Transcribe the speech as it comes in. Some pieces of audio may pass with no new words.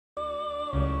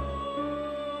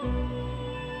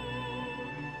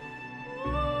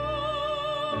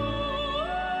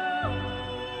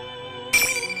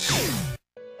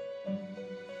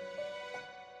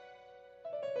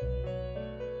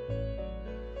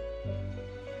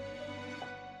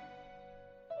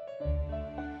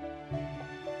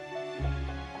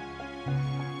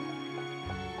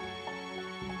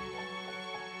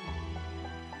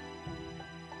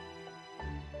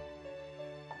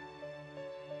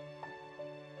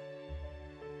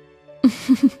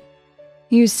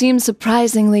You seem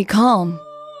surprisingly calm.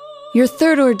 Your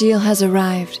third ordeal has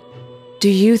arrived. Do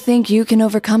you think you can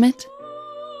overcome it?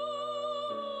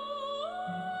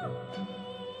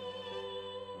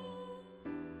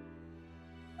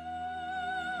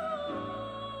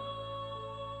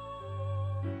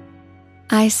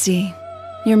 I see.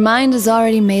 Your mind is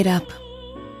already made up.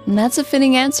 And that's a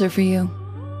fitting answer for you.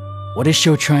 What is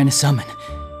Sho trying to summon?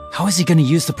 How is he going to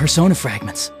use the persona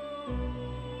fragments?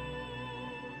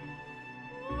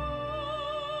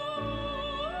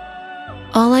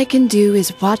 All I can do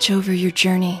is watch over your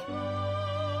journey.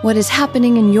 What is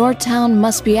happening in your town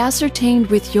must be ascertained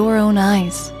with your own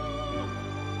eyes.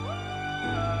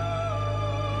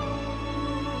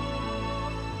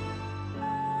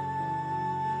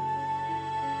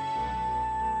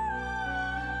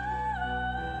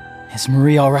 Is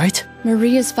Marie alright?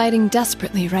 Marie is fighting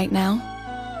desperately right now.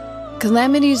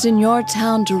 Calamities in your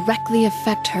town directly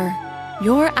affect her.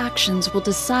 Your actions will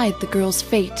decide the girl's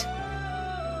fate.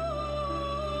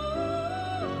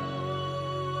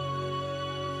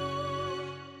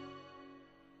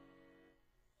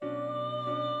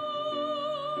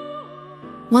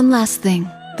 One last thing.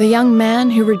 The young man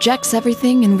who rejects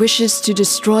everything and wishes to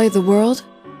destroy the world?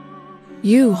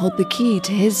 You hold the key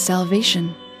to his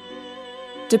salvation.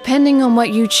 Depending on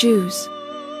what you choose,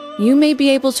 you may be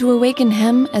able to awaken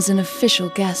him as an official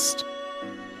guest.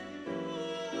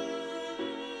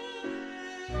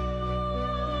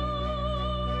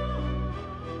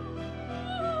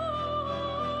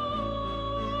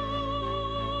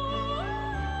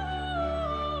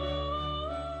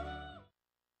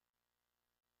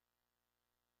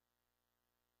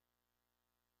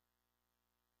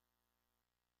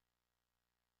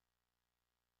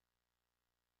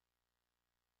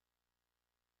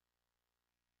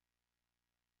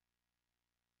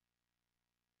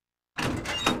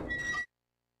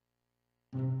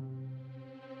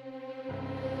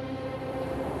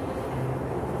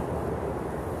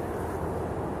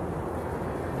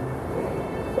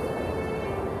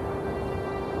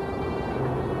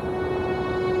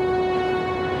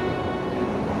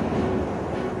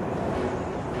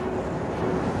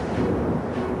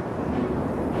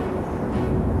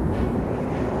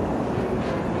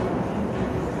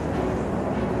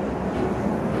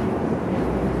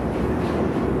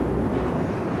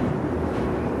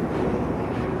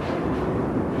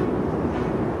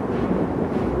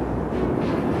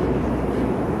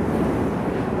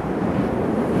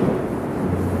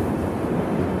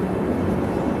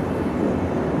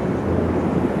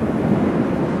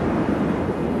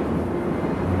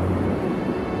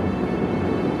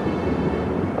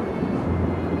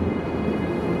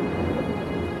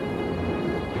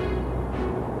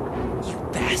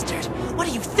 What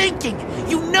are you thinking?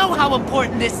 You know how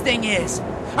important this thing is!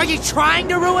 Are you trying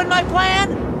to ruin my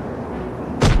plan?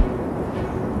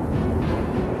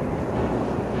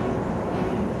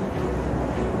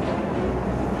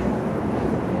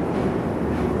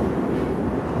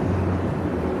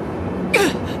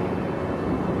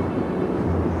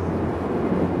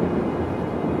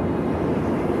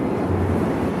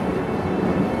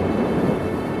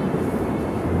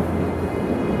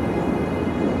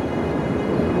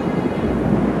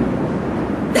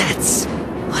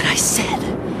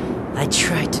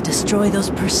 Destroy those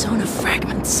persona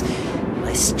fragments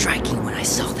by striking when I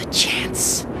saw the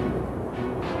chance.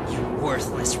 You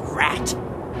worthless rat.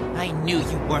 I knew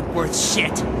you weren't worth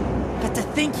shit. But to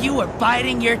think you were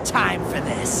biding your time for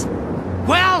this.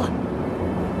 Well...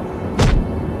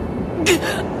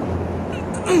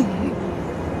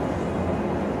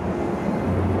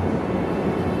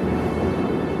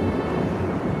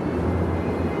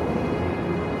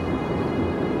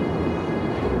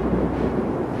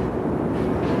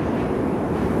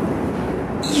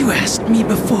 You asked me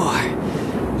before.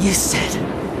 You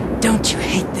said, don't you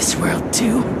hate this world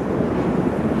too?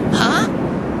 Huh?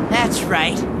 That's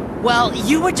right. Well,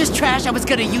 you were just trash I was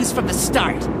gonna use from the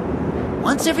start.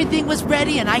 Once everything was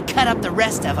ready and I cut up the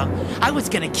rest of them, I was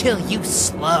gonna kill you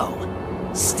slow.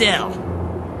 Still,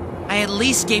 I at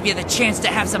least gave you the chance to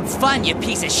have some fun, you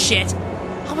piece of shit.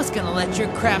 I was gonna let your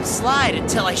crap slide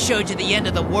until I showed you the end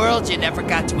of the world you never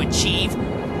got to achieve.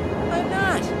 I'm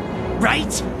not,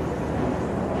 right?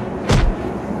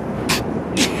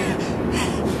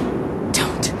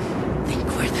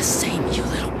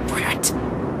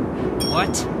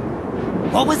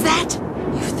 What was that?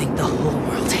 You think the whole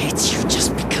world hates you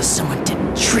just because someone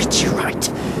didn't treat you right.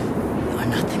 You are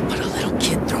nothing but a little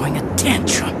kid throwing a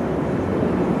tantrum.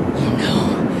 You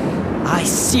know, I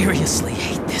seriously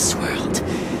hate this world.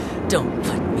 Don't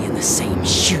put me in the same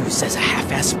shoes as a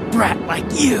half-assed brat like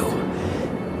you.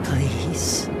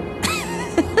 Please.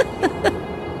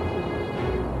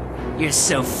 You're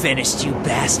so finished, you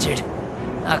bastard.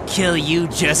 I'll kill you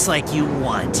just like you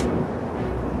want.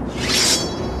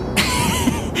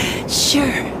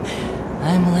 Sure,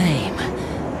 I'm lame.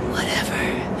 Whatever.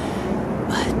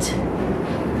 But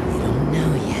you don't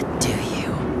know yet, do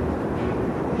you?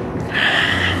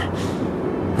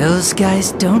 Those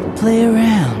guys don't play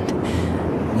around.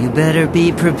 You better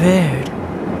be prepared.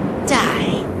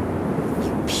 Die,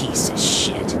 you piece of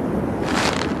shit.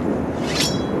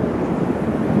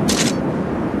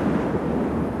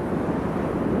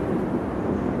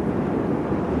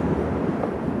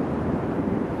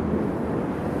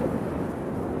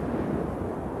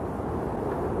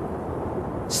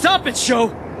 Stop it, Sho!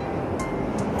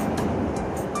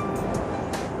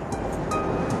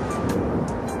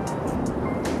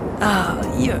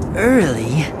 Oh, you're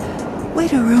early. Way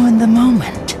to ruin the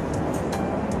moment.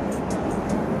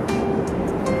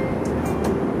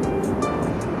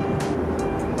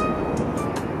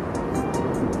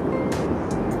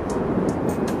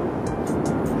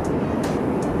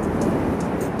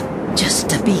 Just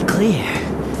to be clear,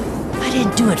 I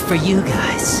didn't do it for you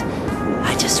guys.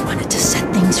 I just wanted to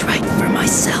set things right for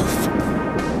myself.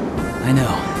 I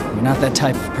know, you're not that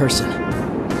type of person.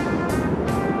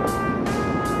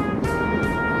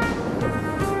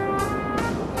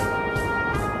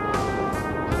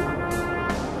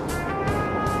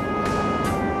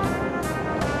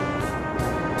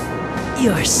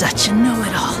 You're such a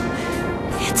know-it-all.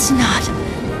 It's not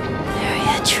very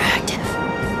attractive.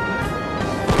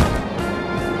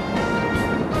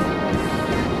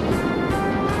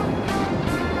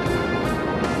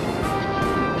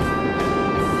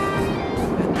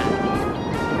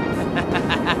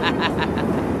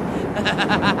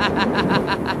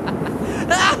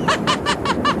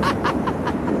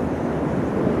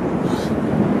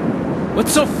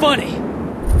 What's so funny?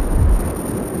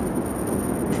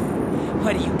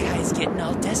 What are you guys getting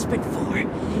all desperate for?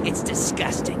 It's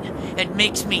disgusting. It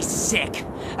makes me sick.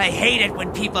 I hate it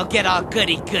when people get all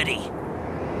goody-goody.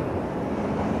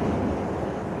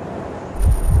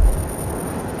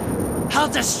 I'll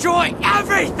destroy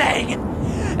everything!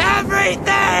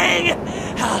 Everything!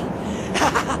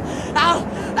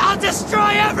 I'll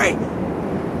destroy every...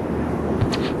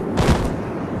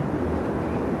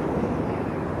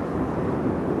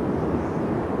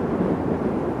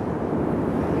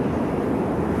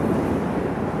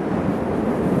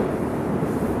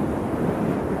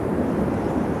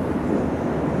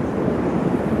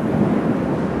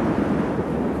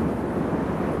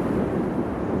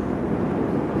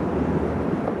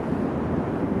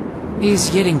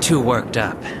 He's getting too worked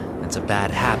up. That's a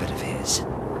bad habit of his.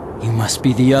 You must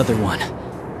be the other one,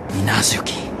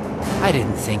 Minazuki. I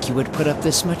didn't think you would put up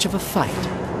this much of a fight.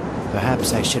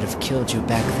 Perhaps I should have killed you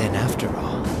back then after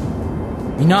all.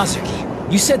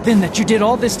 Minazuki, you said then that you did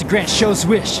all this to grant Sho's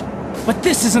wish. But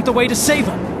this isn't the way to save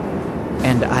him!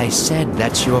 And I said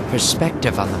that's your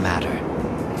perspective on the matter.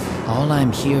 All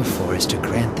I'm here for is to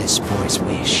grant this boy's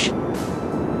wish.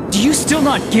 Do you still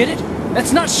not get it?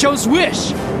 That's not Sho's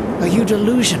wish! Are you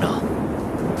delusional?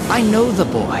 I know the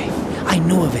boy. I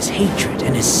know of his hatred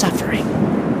and his suffering.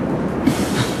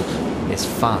 His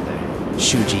father,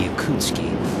 Shuji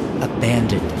Yakutsuki,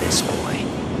 abandoned this boy.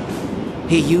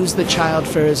 He used the child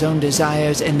for his own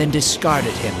desires and then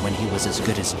discarded him when he was as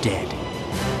good as dead.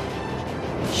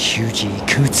 Shuji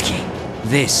Yakutsuki.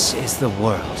 This is the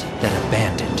world that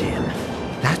abandoned him.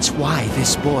 That's why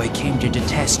this boy came to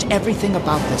detest everything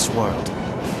about this world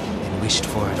and wished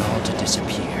for it all to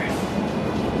disappear.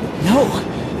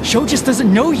 No! Sho just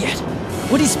doesn't know yet!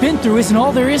 What he's been through isn't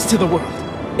all there is to the world!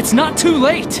 It's not too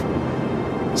late!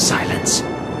 Silence. I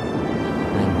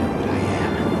know what I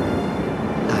am.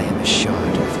 I am a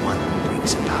shard of one who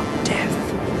brings about death.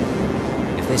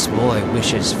 If this boy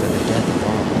wishes for the death of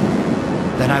all,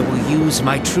 then I will use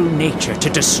my true nature to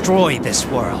destroy this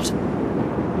world.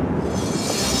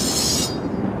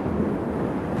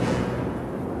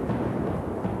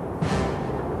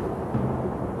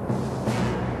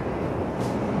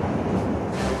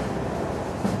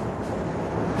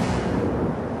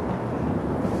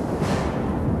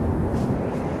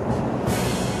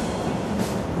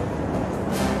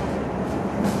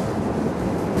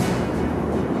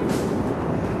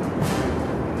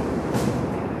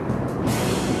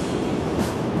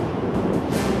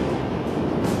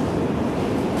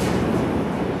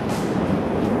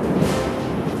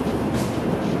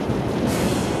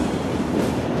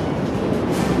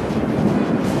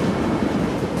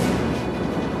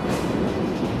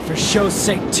 For Sho's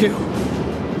sake, too.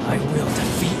 I will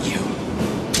defeat you.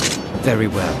 Very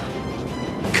well.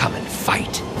 Come and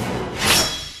fight.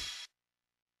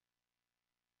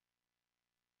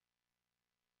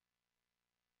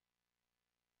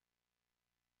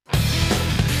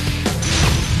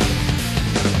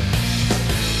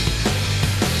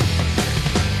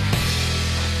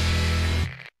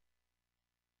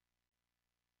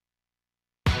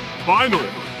 Finally!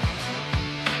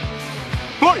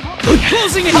 Fight!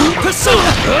 Closing in!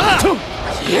 Persona!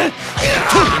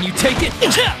 Can you take it?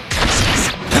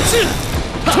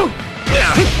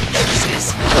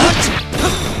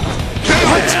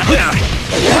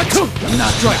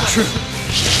 Not right, true.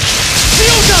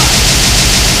 Steel die!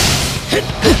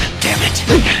 Damn it!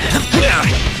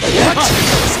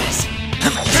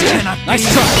 Nice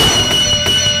try!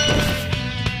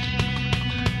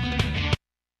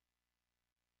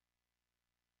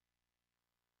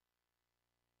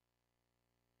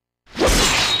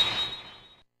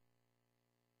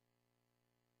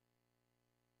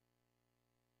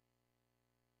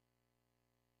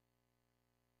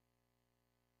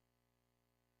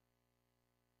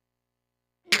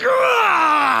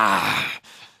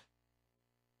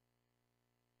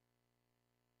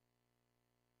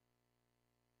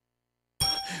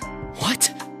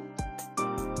 What?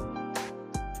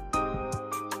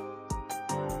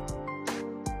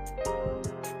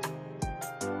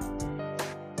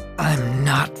 I'm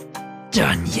not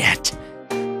done yet.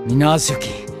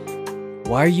 Minazuki,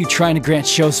 why are you trying to grant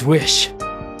Sho's wish?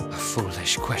 A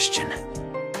foolish question.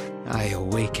 I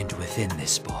awakened within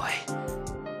this boy.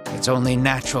 It's only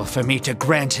natural for me to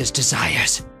grant his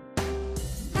desires.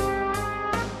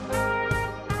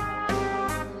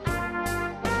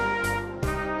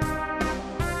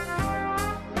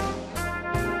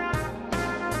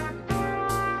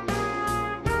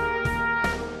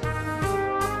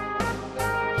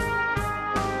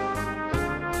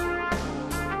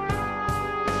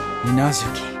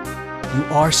 Minazuki, you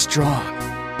are strong.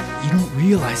 You don't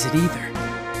realize it either.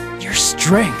 Your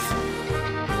strength.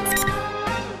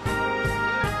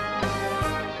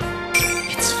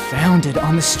 It's founded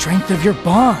on the strength of your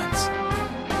bonds.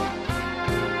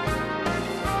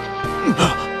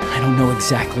 I don't know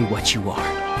exactly what you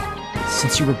are.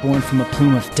 Since you were born from a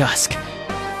plume of dusk,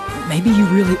 maybe you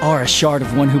really are a shard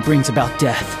of one who brings about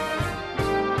death.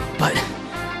 But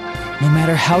no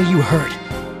matter how you hurt,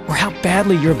 or how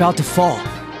badly you're about to fall,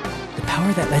 the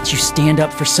power that lets you stand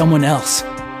up for someone else,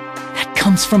 that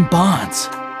comes from bonds.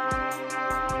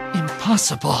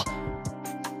 Impossible.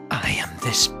 I am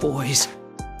this boy's.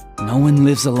 No one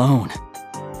lives alone.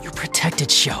 You protected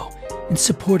Sho and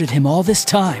supported him all this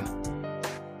time.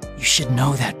 You should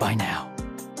know that by now.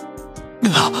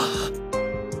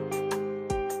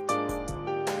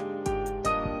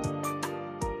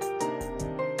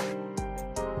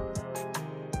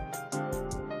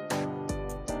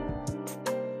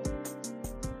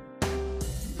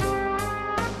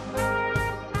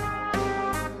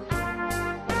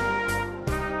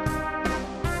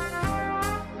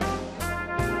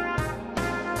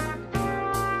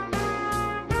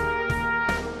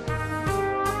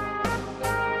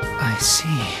 I see.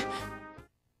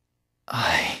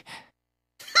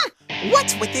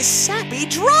 What's with this sappy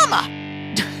drama?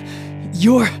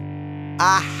 You're...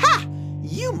 Aha!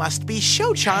 You must be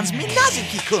Sho-chan's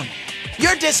Minazuki-kun.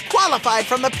 You're disqualified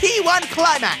from the P1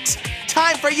 climax.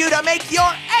 Time for you to make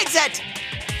your exit!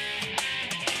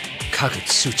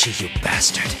 Kagutsuchi, you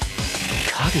bastard.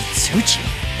 Kagutsuchi?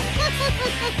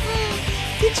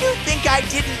 Did you think I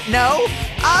didn't know?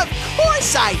 Of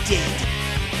course I did!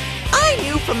 I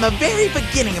knew from the very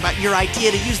beginning about your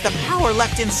idea to use the power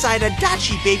left inside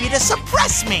Adachi Baby to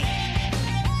suppress me!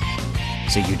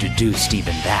 So you deduced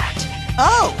even that.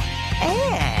 Oh,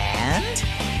 and...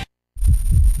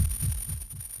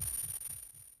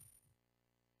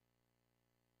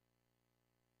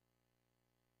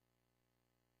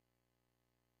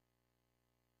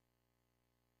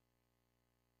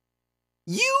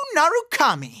 You,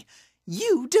 Narukami!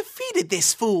 You defeated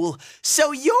this fool,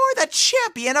 so you're the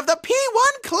champion of the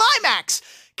P1 Climax!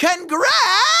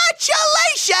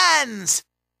 Congratulations!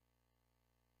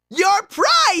 Your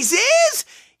prize is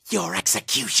your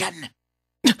execution!